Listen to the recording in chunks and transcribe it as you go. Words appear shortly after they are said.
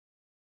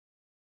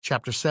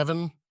Chapter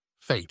 7.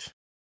 Fate.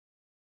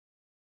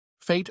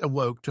 Fate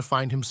awoke to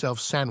find himself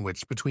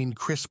sandwiched between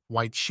crisp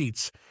white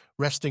sheets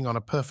resting on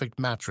a perfect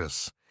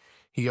mattress.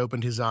 He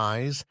opened his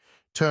eyes,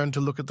 turned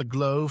to look at the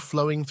glow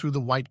flowing through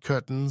the white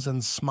curtains,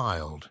 and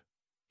smiled.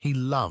 He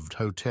loved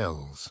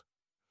hotels.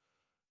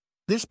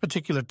 This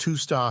particular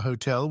two-star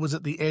hotel was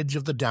at the edge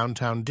of the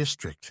downtown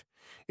district.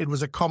 It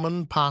was a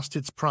common, past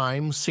its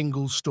prime,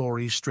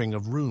 single-story string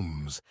of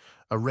rooms,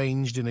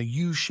 arranged in a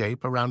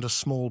U-shape around a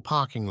small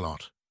parking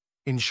lot.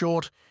 In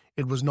short,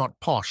 it was not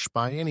posh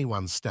by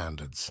anyone's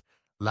standards.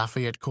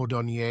 Lafayette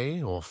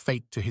Cordonnier, or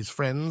Fate to his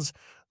friends,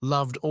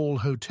 loved all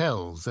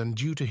hotels and,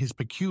 due to his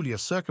peculiar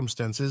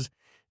circumstances,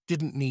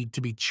 didn't need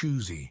to be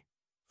choosy.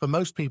 For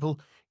most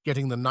people,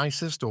 getting the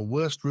nicest or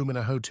worst room in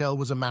a hotel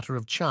was a matter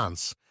of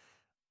chance.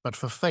 But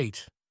for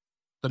Fate,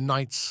 the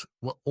nights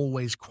were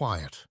always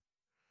quiet.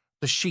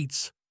 The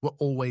sheets were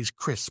always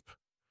crisp.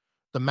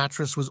 The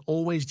mattress was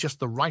always just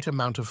the right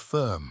amount of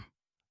firm.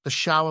 The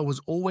shower was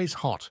always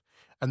hot,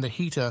 and the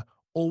heater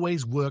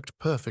always worked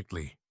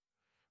perfectly.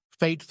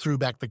 Fate threw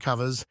back the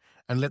covers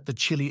and let the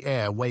chilly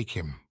air wake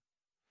him.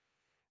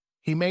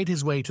 He made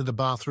his way to the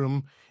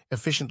bathroom,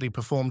 efficiently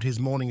performed his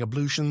morning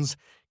ablutions,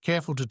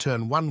 careful to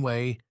turn one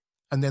way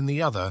and then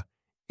the other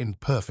in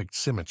perfect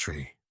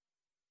symmetry.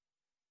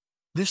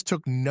 This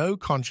took no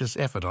conscious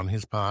effort on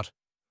his part.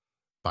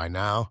 By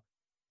now,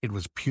 it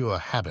was pure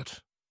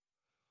habit.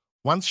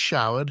 Once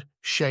showered,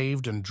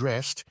 shaved, and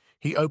dressed,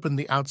 he opened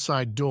the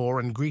outside door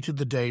and greeted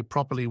the day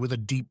properly with a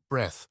deep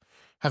breath,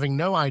 having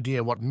no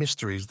idea what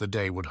mysteries the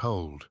day would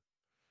hold.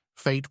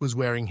 Fate was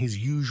wearing his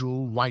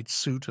usual white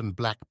suit and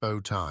black bow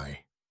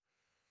tie.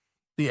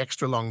 The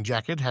extra-long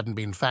jacket hadn't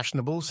been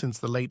fashionable since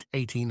the late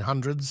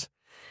 1800s.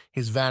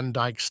 His Van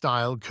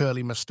Dyke-style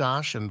curly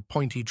moustache and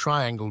pointy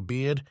triangle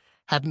beard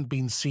hadn't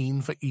been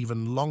seen for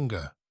even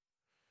longer.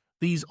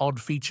 These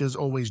odd features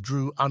always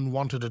drew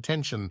unwanted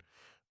attention,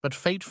 but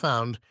Fate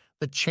found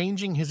that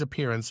changing his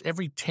appearance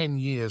every 10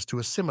 years to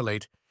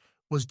assimilate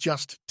was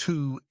just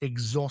too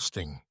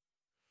exhausting.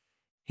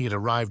 He had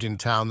arrived in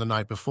town the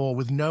night before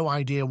with no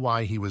idea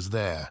why he was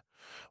there,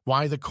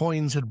 why the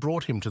coins had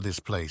brought him to this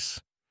place.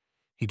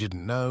 He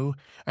didn't know,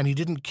 and he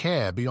didn't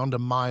care beyond a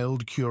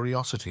mild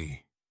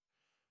curiosity.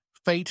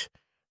 Fate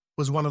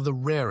was one of the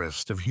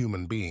rarest of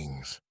human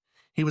beings.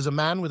 He was a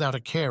man without a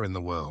care in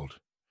the world.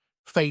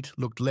 Fate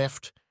looked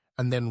left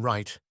and then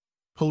right,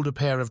 pulled a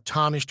pair of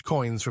tarnished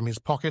coins from his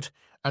pocket,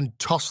 and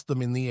tossed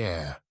them in the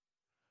air.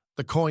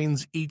 The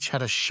coins each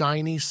had a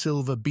shiny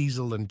silver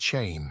bezel and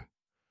chain.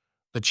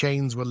 The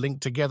chains were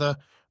linked together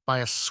by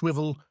a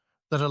swivel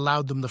that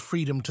allowed them the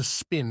freedom to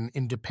spin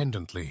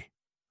independently.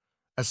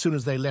 As soon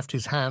as they left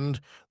his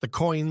hand, the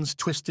coins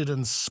twisted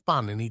and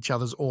spun in each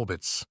other's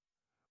orbits.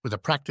 With a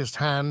practiced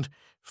hand,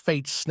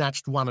 Fate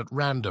snatched one at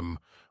random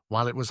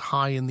while it was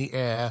high in the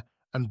air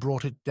and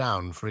brought it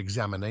down for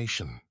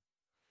examination.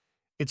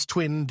 Its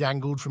twin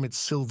dangled from its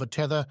silver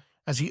tether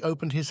as he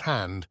opened his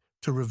hand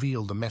to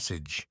reveal the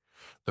message.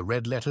 The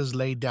red letters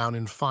laid down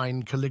in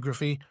fine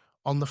calligraphy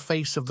on the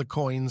face of the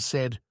coin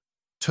said,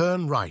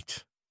 "Turn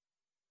right."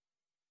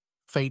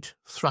 Fate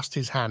thrust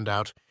his hand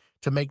out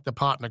to make the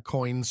partner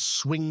coin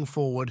swing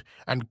forward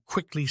and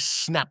quickly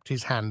snapped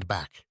his hand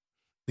back.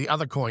 The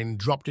other coin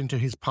dropped into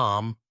his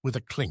palm with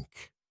a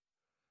clink.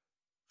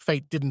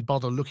 Fate didn't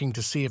bother looking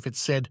to see if it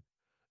said,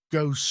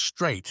 "Go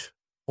straight,"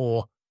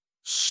 or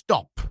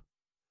 "Stop."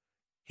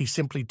 He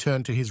simply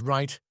turned to his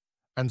right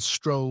and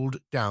strolled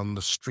down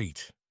the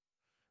street.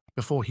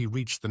 Before he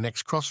reached the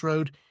next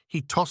crossroad,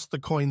 he tossed the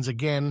coins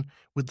again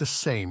with the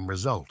same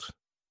result.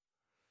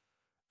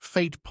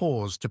 Fate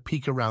paused to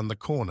peek around the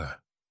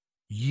corner.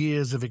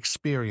 Years of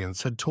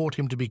experience had taught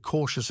him to be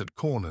cautious at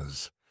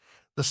corners.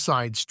 The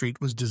side street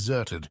was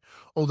deserted,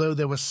 although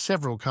there were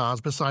several cars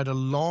beside a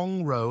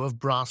long row of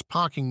brass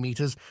parking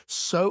meters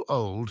so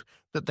old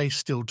that they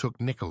still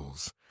took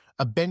nickels.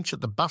 A bench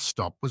at the bus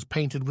stop was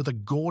painted with a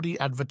gaudy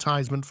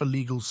advertisement for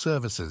legal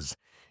services.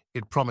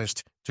 It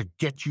promised to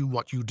get you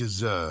what you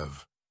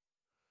deserve.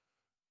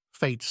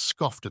 Fate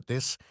scoffed at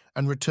this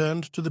and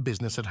returned to the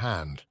business at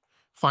hand,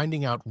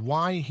 finding out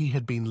why he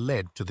had been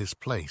led to this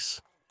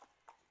place.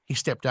 He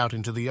stepped out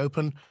into the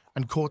open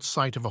and caught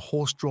sight of a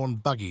horse-drawn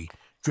buggy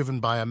driven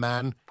by a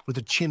man with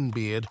a chin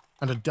beard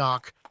and a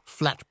dark,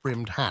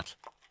 flat-brimmed hat.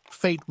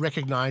 Fate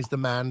recognized the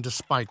man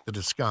despite the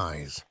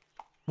disguise.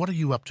 "What are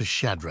you up to,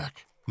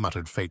 Shadrach?"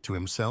 muttered Fate to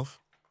himself.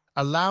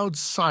 A loud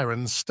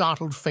siren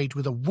startled Fate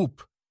with a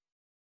whoop.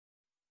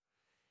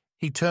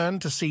 He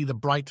turned to see the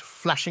bright,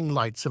 flashing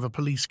lights of a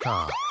police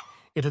car.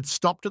 It had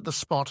stopped at the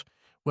spot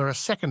where a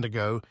second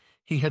ago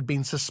he had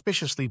been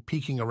suspiciously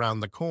peeking around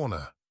the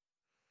corner.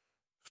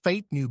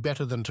 Fate knew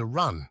better than to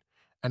run,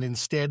 and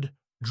instead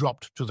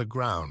dropped to the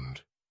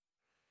ground.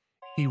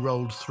 He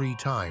rolled 3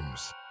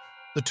 times.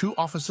 The 2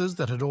 officers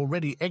that had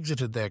already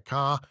exited their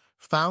car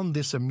found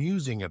this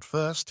amusing at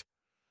first,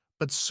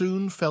 but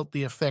soon felt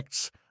the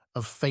effects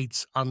of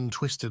Fate's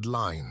untwisted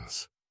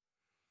lines.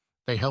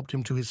 They helped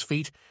him to his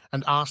feet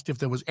and asked if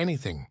there was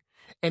anything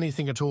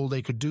at all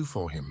they could do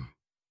for him.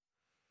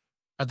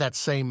 At that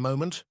same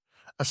moment,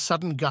 A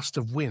sudden gust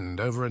of wind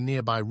over a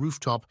nearby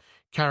rooftop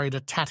carried a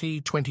tatty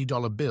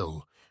 $20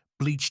 bill,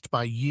 bleached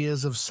by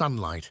years of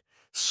sunlight,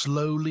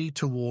 slowly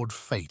toward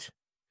Fate.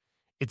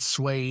 It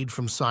swayed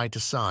from side to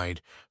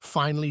side,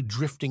 finally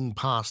drifting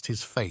past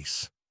his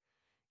face.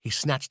 He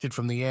snatched it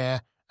from the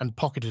air and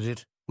pocketed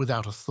it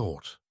without a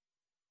thought.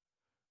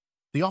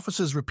 The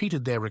officers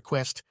repeated their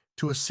request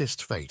to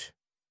assist Fate.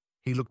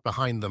 He looked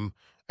behind them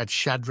at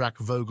Shadrach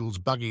Vogel's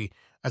buggy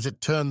as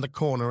it turned the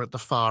corner at the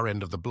far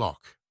end of the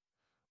block.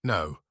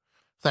 "No,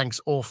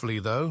 thanks awfully,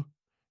 though.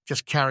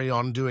 Just carry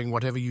on doing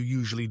whatever you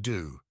usually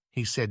do,"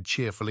 he said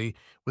cheerfully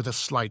with a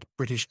slight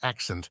British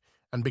accent,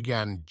 and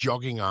began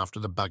jogging after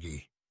the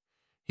buggy.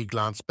 He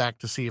glanced back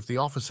to see if the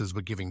officers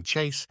were giving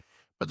chase,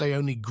 but they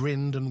only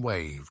grinned and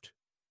waved.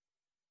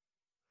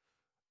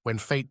 When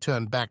Fate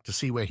turned back to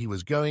see where he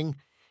was going,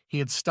 he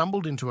had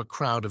stumbled into a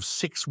crowd of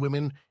 6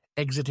 women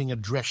exiting a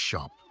dress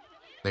shop.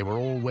 They were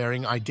all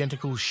wearing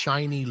identical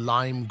shiny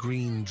lime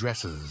green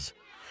dresses.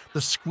 The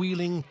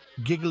squealing,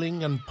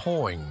 giggling, and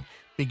pawing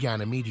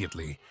began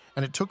immediately,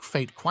 and it took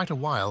Fate quite a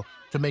while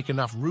to make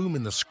enough room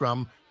in the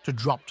scrum to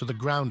drop to the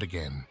ground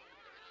again.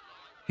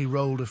 He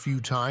rolled a few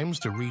times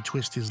to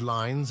retwist his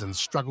lines and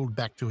struggled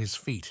back to his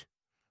feet.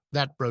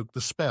 That broke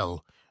the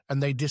spell,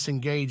 and they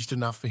disengaged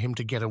enough for him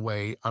to get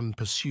away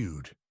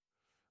unpursued.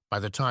 By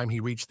the time he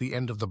reached the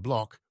end of the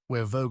block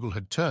where Vogel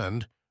had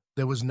turned,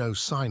 there was no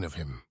sign of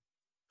him.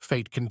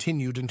 Fate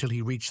continued until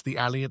he reached the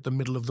alley at the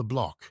middle of the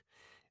block.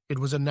 It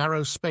was a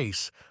narrow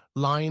space,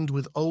 lined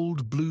with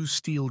old blue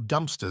steel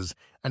dumpsters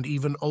and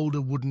even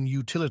older wooden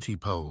utility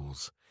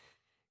poles.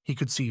 He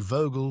could see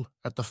Vogel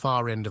at the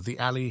far end of the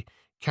alley,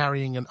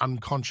 carrying an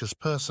unconscious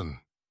person.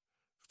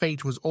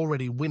 Fate was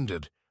already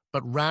winded,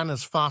 but ran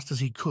as fast as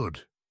he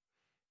could.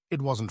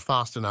 It wasn't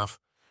fast enough,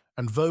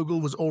 and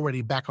Vogel was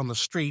already back on the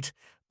street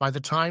by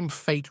the time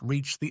Fate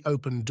reached the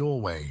open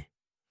doorway.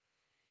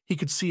 He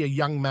could see a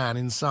young man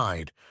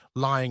inside,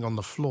 lying on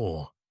the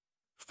floor.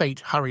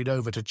 Fate hurried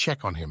over to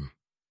check on him.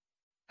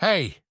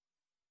 "Hey,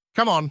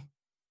 come on,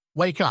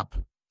 wake up,"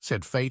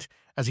 said Fate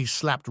as he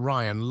slapped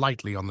Ryan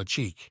lightly on the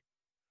cheek.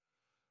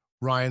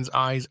 Ryan's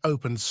eyes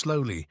opened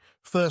slowly,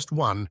 first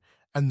one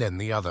and then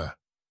the other.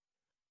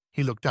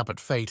 He looked up at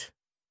Fate.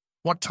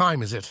 "What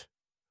time is it?"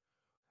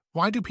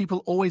 "Why do people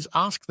always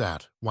ask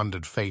that?"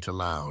 wondered Fate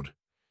aloud.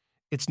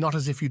 "It's not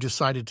as if you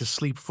decided to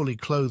sleep fully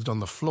clothed on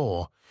the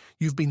floor.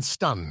 You've been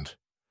stunned.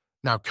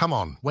 Now come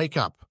on, wake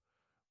up.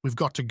 We've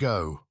got to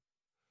go."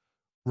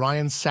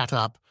 Ryan sat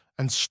up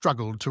and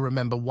struggled to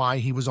remember why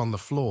he was on the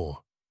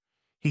floor.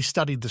 He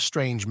studied the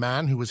strange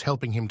man who was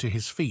helping him to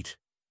his feet.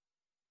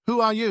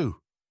 "Who are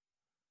you?"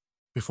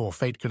 Before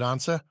Fate could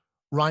answer,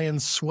 Ryan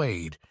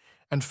swayed,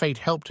 and Fate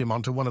helped him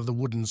onto one of the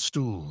wooden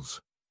stools.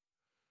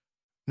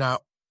 "Now,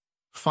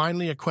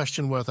 finally a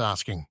question worth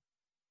asking.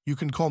 You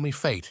can call me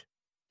Fate,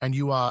 and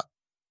you are—"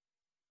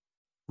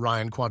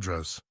 "Ryan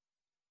Quadros.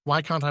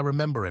 Why can't I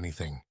remember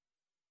anything?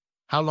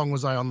 How long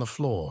was I on the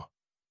floor?"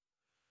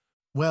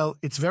 "Well,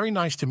 it's very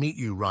nice to meet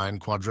you, Ryan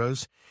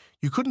Quadros.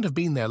 You couldn't have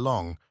been there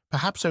long,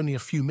 perhaps only a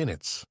few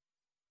minutes.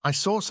 I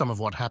saw some of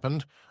what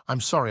happened.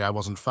 I'm sorry I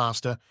wasn't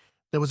faster.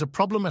 There was a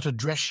problem at a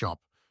dress shop.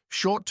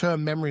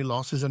 Short-term memory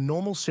loss is a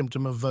normal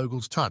symptom of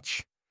Vogel's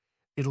touch.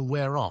 It'll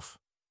wear off.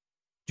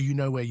 Do you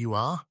know where you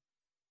are?"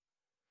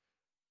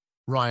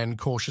 Ryan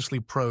cautiously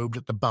probed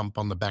at the bump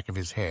on the back of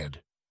his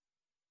head.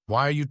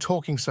 "Why are you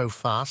talking so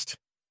fast?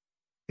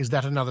 Is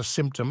that another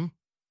symptom?"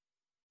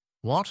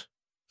 "What?"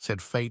 said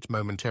Fate,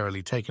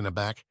 momentarily taken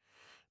aback.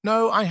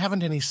 "No, I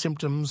haven't any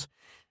symptoms.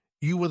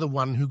 You were the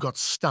one who got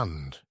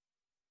stunned.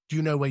 Do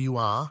you know where you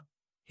are?"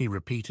 he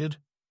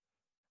repeated.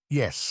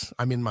 "Yes,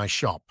 I'm in my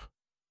shop."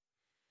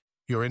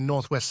 "You're in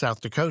northwest South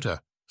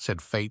Dakota,"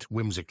 said Fate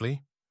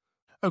whimsically.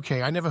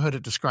 "Okay, I never heard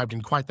it described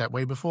in quite that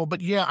way before,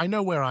 but yeah, I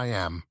know where I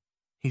am,"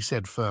 he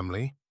said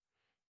firmly.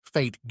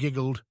 Fate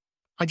giggled.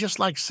 "I just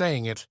like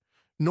saying it.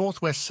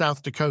 Northwest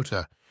South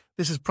Dakota.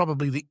 This is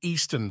probably the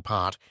eastern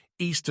part,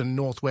 eastern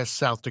northwest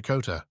South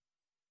Dakota."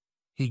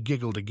 He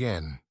giggled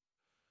again.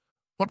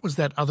 "What was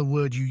that other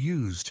word you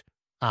used?"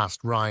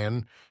 asked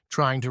Ryan,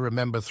 trying to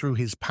remember through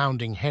his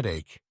pounding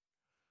headache.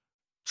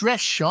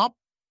 "Dress shop,"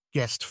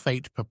 guessed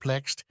Fate,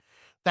 perplexed.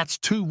 "That's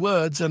 2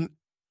 words and—"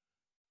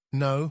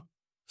 "No,"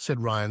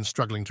 said Ryan,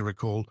 struggling to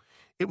recall.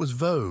 "It was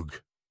Vogue.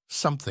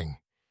 Something.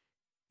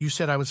 You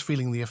said I was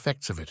feeling the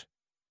effects of it.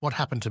 What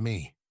happened to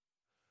me?"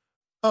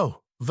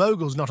 "Oh,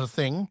 Vogel's not a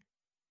thing.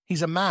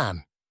 He's a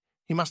man.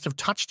 He must have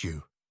touched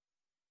you.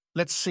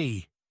 Let's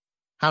see.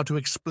 How to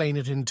explain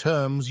it in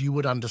terms you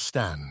would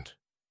understand."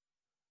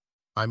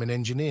 "I'm an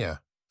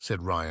engineer,"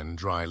 said Ryan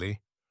dryly.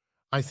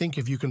 "I think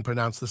if you can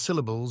pronounce the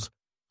syllables,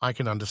 I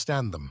can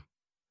understand them."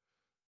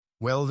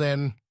 "Well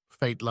then,"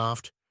 Fate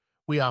laughed,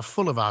 "we are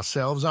full of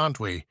ourselves, aren't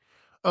we?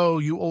 Oh,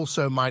 you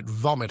also might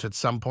vomit at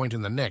some point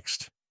in the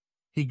next."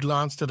 He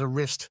glanced at a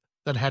wrist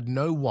that had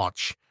no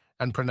watch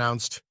and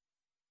pronounced,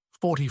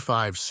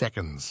 45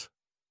 seconds.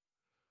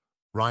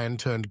 Ryan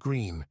turned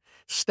green,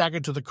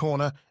 staggered to the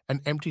corner,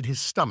 and emptied his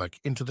stomach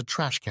into the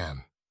trash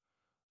can.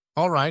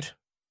 "All right,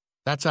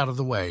 that's out of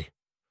the way.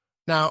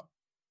 Now,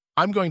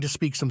 I'm going to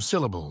speak some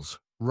syllables.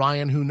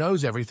 Ryan, who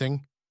knows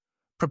everything,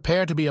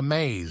 prepare to be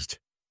amazed.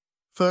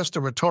 First,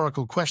 a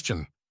rhetorical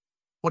question.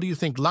 What do you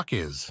think luck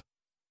is?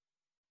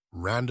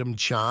 Random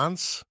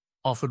chance,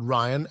 offered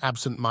Ryan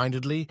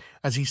absent-mindedly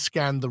as he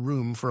scanned the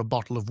room for a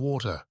bottle of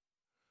water.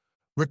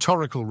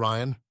 Rhetorical,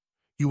 Ryan.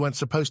 You weren't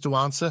supposed to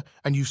answer,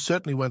 and you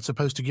certainly weren't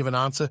supposed to give an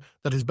answer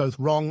that is both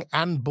wrong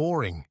and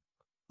boring.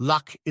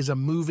 Luck is a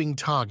moving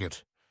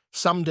target.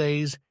 Some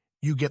days,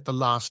 you get the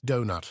last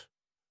donut.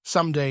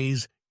 Some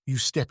days, you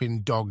step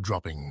in dog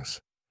droppings.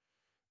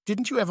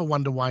 Didn't you ever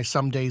wonder why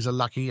some days are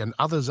lucky and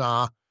others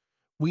are?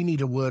 We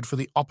need a word for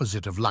the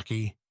opposite of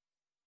lucky.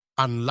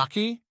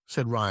 Unlucky?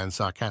 Said Ryan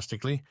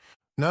sarcastically.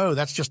 No,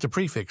 that's just a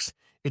prefix.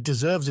 It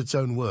deserves its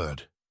own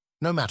word.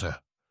 No matter.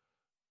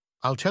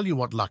 I'll tell you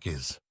what luck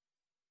is.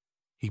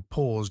 He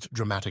paused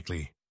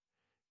dramatically.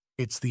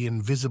 It's the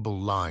invisible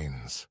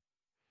lines.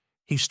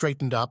 He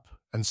straightened up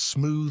and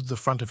smoothed the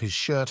front of his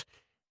shirt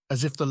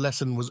as if the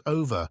lesson was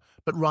over,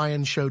 but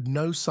Ryan showed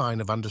no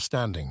sign of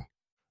understanding.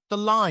 The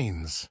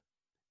lines.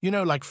 You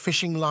know, like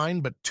fishing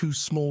line, but too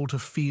small to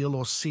feel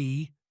or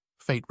see,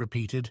 Fate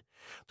repeated.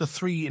 The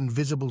 3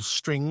 invisible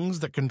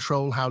strings that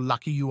control how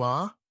lucky you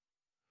are?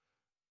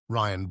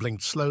 Ryan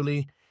blinked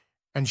slowly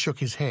and shook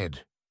his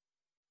head.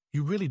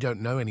 You really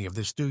don't know any of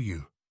this, do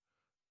you?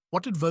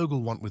 What did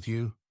Vogel want with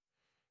you?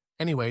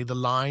 Anyway, the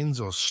lines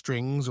or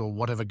strings or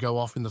whatever go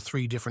off in the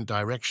 3 different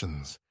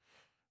directions.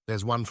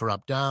 There's one for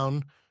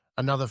up-down,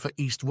 another for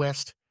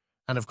east-west,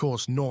 and of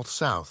course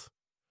north-south.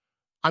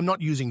 I'm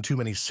not using too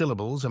many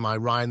syllables, am I,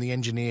 Ryan the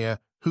engineer,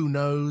 who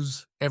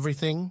knows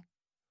everything?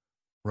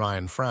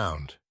 Ryan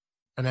frowned.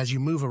 And as you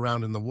move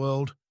around in the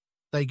world,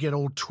 they get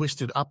all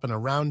twisted up and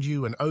around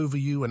you and over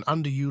you and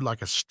under you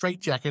like a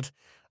straitjacket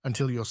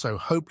until you're so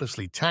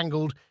hopelessly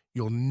tangled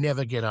you'll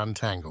never get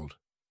untangled.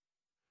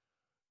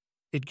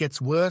 It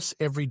gets worse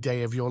every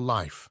day of your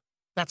life.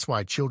 That's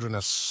why children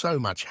are so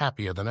much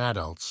happier than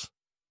adults.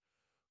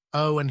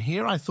 Oh, and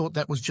here I thought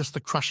that was just the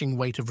crushing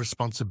weight of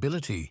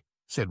responsibility,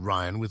 said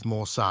Ryan with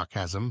more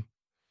sarcasm.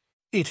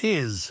 It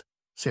is,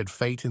 said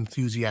Fate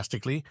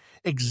enthusiastically.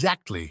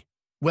 Exactly.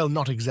 Well,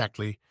 not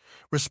exactly.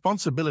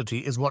 Responsibility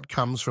is what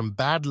comes from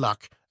bad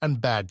luck and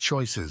bad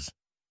choices.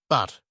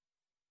 But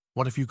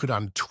what if you could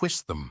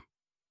untwist them?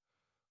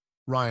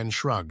 Ryan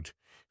shrugged,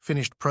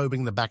 finished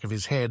probing the back of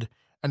his head,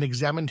 and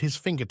examined his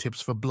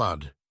fingertips for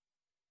blood.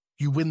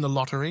 You win the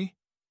lottery?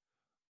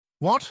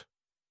 What?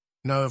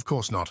 No, of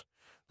course not.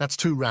 That's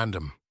too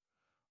random.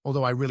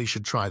 Although I really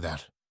should try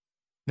that.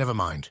 Never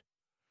mind.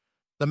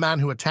 The man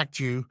who attacked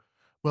you,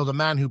 well, the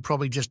man who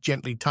probably just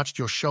gently touched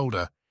your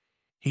shoulder,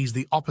 he's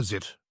the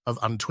opposite of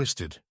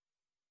untwisted.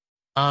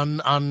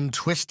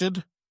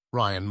 Untwisted?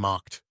 Ryan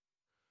mocked.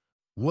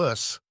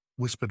 Worse,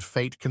 whispered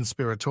Fate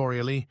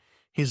conspiratorially.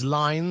 His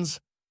lines,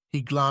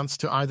 he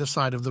glanced to either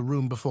side of the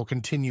room before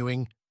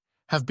continuing,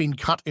 have been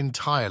cut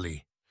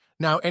entirely.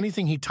 Now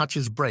anything he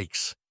touches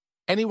breaks.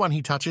 Anyone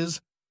he touches,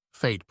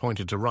 Fate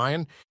pointed to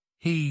Ryan,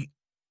 he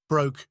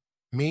broke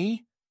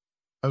me?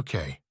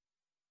 Okay.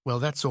 Well,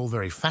 that's all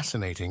very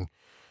fascinating,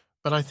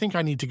 but I think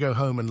I need to go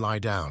home and lie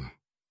down.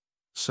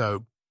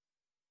 So,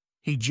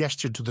 he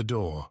gestured to the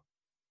door.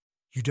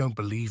 You don't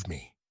believe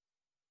me.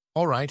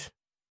 All right,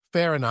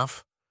 fair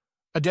enough.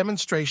 A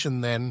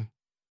demonstration, then.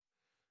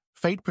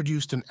 Fate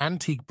produced an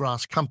antique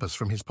brass compass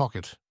from his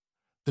pocket.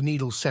 The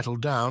needle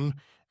settled down,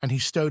 and he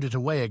stowed it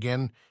away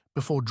again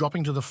before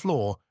dropping to the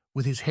floor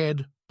with his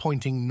head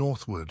pointing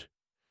northward.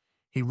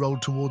 He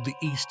rolled toward the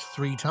east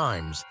 3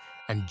 times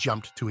and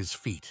jumped to his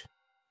feet.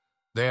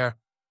 There,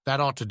 that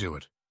ought to do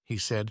it, he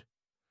said.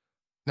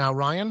 Now,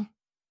 Ryan,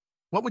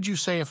 what would you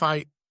say if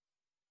I,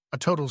 a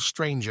total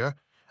stranger,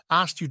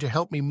 asked you to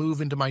help me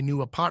move into my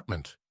new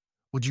apartment?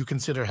 Would you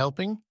consider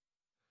helping?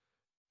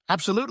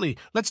 Absolutely,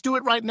 let's do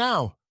it right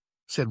now,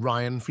 said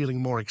Ryan,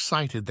 feeling more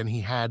excited than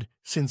he had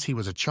since he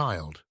was a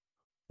child.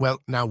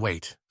 Well, now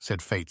wait,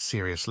 said Fate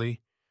seriously.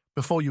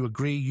 Before you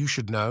agree, you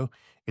should know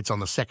it's on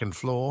the 2nd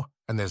floor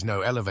and there's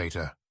no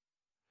elevator.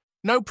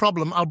 No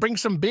problem, I'll bring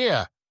some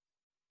beer.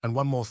 And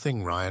one more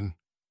thing, Ryan.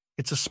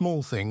 It's a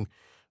small thing,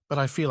 but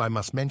I feel I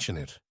must mention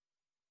it.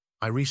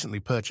 I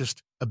recently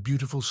purchased a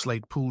beautiful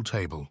slate pool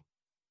table.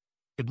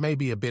 It may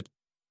be a bit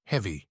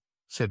heavy,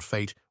 said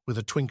Fate with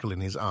a twinkle in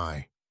his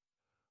eye.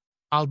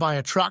 I'll buy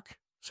a truck,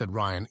 said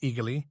Ryan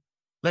eagerly.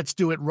 Let's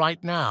do it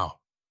right now.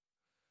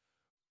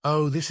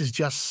 Oh, this is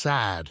just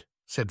sad,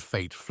 said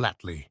Fate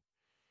flatly.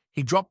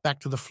 He dropped back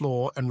to the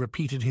floor and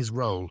repeated his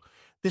roll,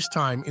 this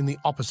time in the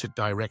opposite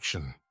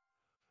direction.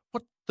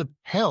 What the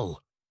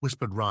hell?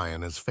 Whispered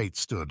Ryan as Fate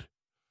stood.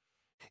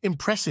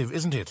 Impressive,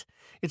 isn't it?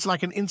 It's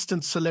like an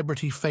instant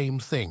celebrity fame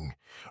thing.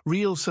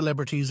 Real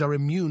celebrities are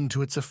immune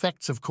to its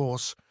effects, of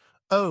course.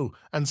 Oh,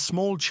 and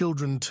small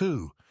children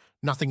too.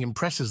 Nothing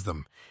impresses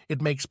them.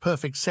 It makes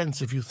perfect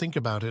sense if you think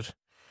about it.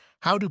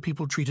 How do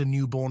people treat a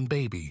newborn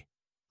baby?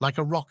 Like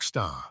a rock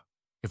star.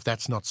 If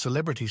that's not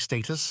celebrity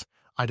status,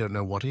 I don't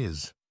know what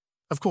is.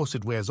 Of course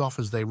it wears off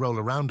as they roll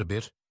around a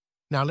bit.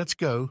 Now let's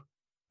go.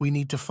 We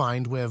need to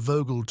find where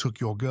Vogel took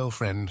your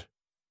girlfriend.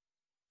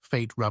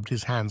 Fate rubbed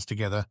his hands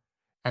together.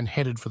 and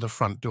headed for the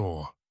front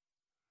door.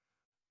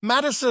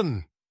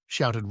 "Madison!"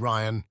 shouted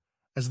Ryan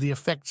as the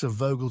effects of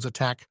Vogel's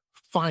attack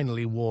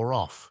finally wore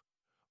off.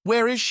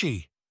 "Where is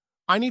she?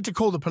 I need to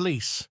call the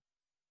police."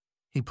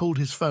 He pulled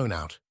his phone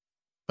out,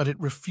 but it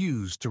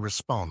refused to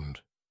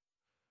respond.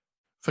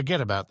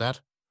 Forget about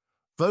that.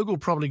 Vogel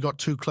probably got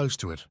too close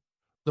to it.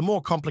 The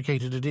more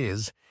complicated it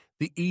is,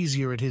 the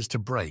easier it is to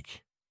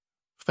break.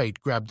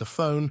 Fate grabbed the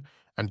phone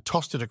and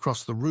tossed it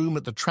across the room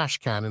at the trash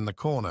can in the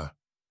corner.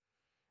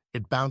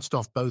 It bounced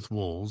off both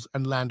walls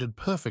and landed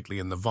perfectly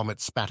in the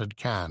vomit-spattered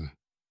can.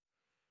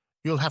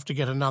 "You'll have to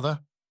get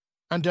another.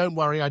 And don't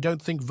worry, I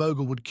don't think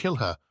Vogel would kill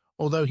her,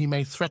 although he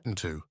may threaten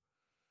to.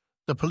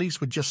 The police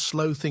would just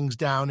slow things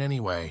down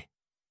anyway."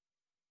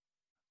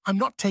 "I'm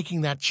not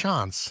taking that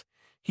chance.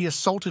 He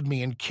assaulted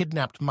me and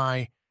kidnapped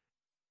my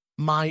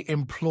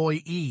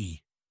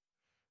employee."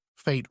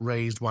 Fate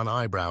raised one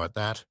eyebrow at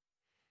that.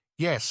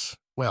 "Yes,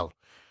 well,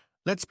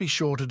 let's be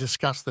sure to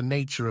discuss the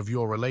nature of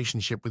your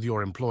relationship with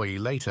your employee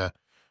later,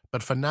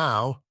 but for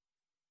now..."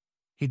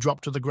 He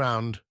dropped to the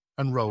ground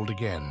and rolled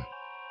again.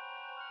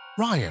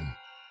 "Ryan,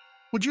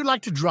 would you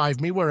like to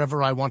drive me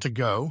wherever I want to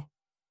go?"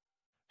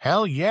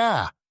 "Hell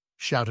yeah!"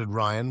 shouted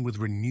Ryan with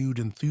renewed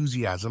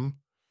enthusiasm.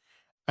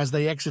 As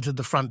they exited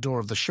the front door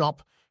of the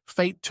shop,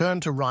 Fate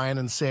turned to Ryan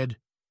and said,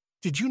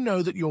 "Did you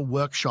know that your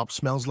workshop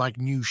smells like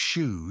new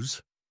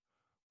shoes?"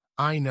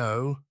 "I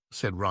know,"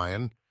 said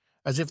Ryan,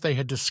 as if they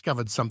had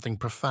discovered something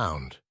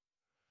profound.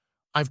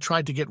 "I've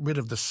tried to get rid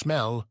of the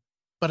smell,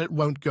 but it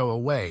won't go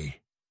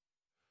away."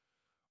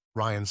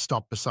 Ryan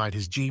stopped beside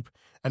his Jeep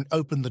and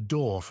opened the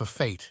door for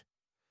Fate.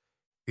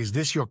 "Is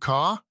this your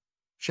car?"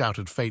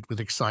 shouted Fate with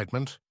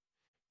excitement.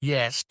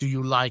 "Yes, do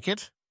you like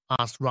it?"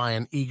 asked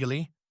Ryan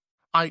eagerly.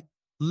 "I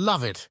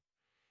love it.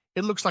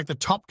 It looks like the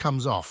top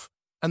comes off,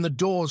 and the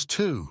doors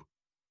too."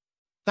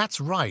 "That's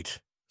right,"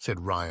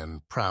 said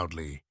Ryan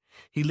proudly.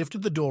 He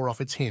lifted the door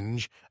off its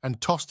hinge and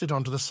tossed it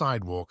onto the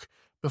sidewalk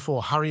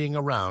before hurrying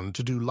around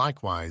to do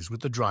likewise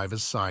with the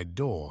driver's side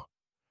door.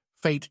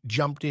 Fate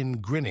jumped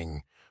in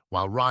grinning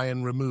while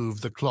Ryan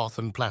removed the cloth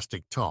and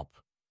plastic top.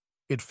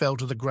 It fell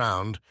to the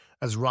ground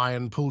as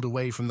Ryan pulled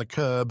away from the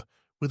curb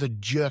with a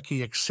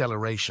jerky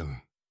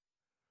acceleration.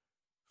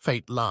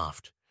 Fate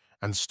laughed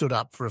and stood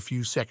up for a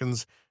few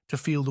seconds to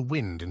feel the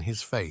wind in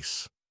his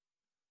face.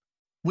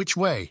 "Which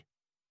way?"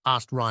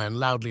 asked Ryan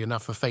loudly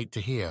enough for Fate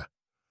to hear.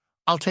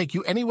 "I'll take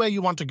you anywhere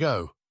you want to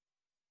go."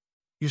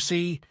 "You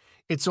see,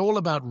 it's all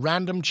about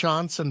random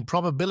chance and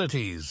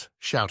probabilities,"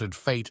 shouted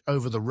Fate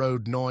over the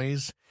road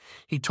noise.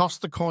 He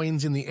tossed the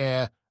coins in the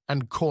air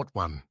and caught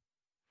one.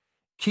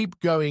 "Keep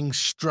going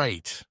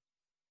straight."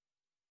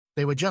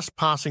 They were just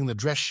passing the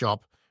dress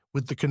shop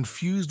with the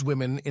confused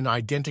women in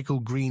identical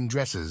green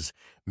dresses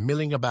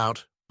milling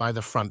about by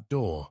the front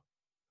door.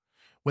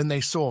 When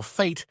they saw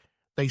Fate,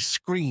 they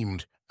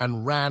screamed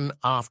and ran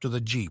after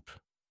the Jeep.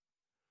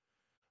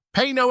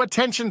 "Pay no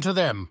attention to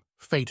them,"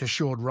 Fate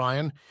assured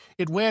Ryan.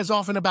 "It wears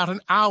off in about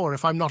an hour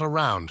if I'm not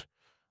around.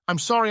 I'm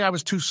sorry I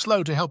was too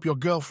slow to help your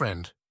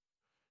girlfriend."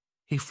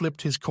 He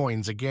flipped his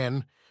coins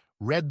again,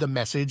 read the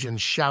message, and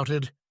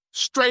shouted,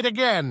 "Straight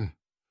again!"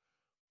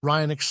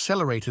 Ryan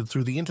accelerated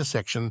through the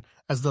intersection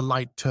as the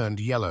light turned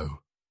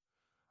yellow.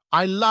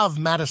 "I love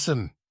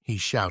Madison," he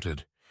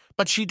shouted,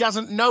 "but she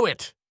doesn't know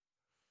it."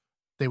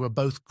 They were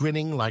both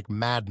grinning like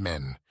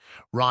madmen,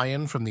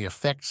 Ryan from the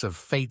effects of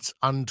Fate's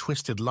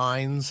untwisted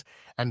lines,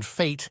 and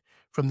Fate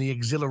from the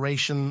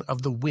exhilaration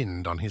of the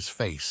wind on his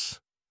face.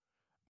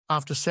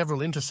 After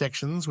several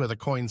intersections where the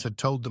coins had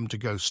told them to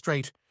go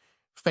straight,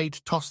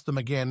 Fate tossed them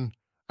again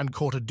and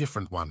caught a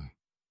different one.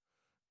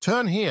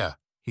 "Turn here,"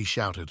 he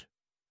shouted.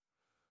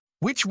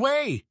 "Which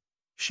way?"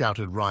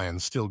 shouted Ryan,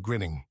 still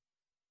grinning.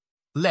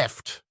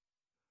 "Left."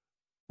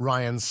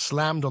 Ryan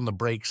slammed on the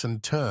brakes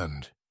and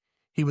turned.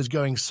 He was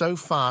going so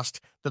fast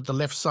that the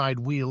left side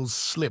wheels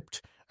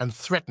slipped and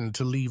threatened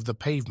to leave the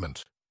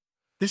pavement.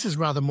 "This is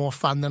rather more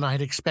fun than I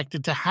had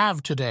expected to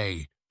have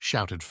today,"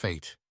 shouted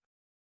Fate.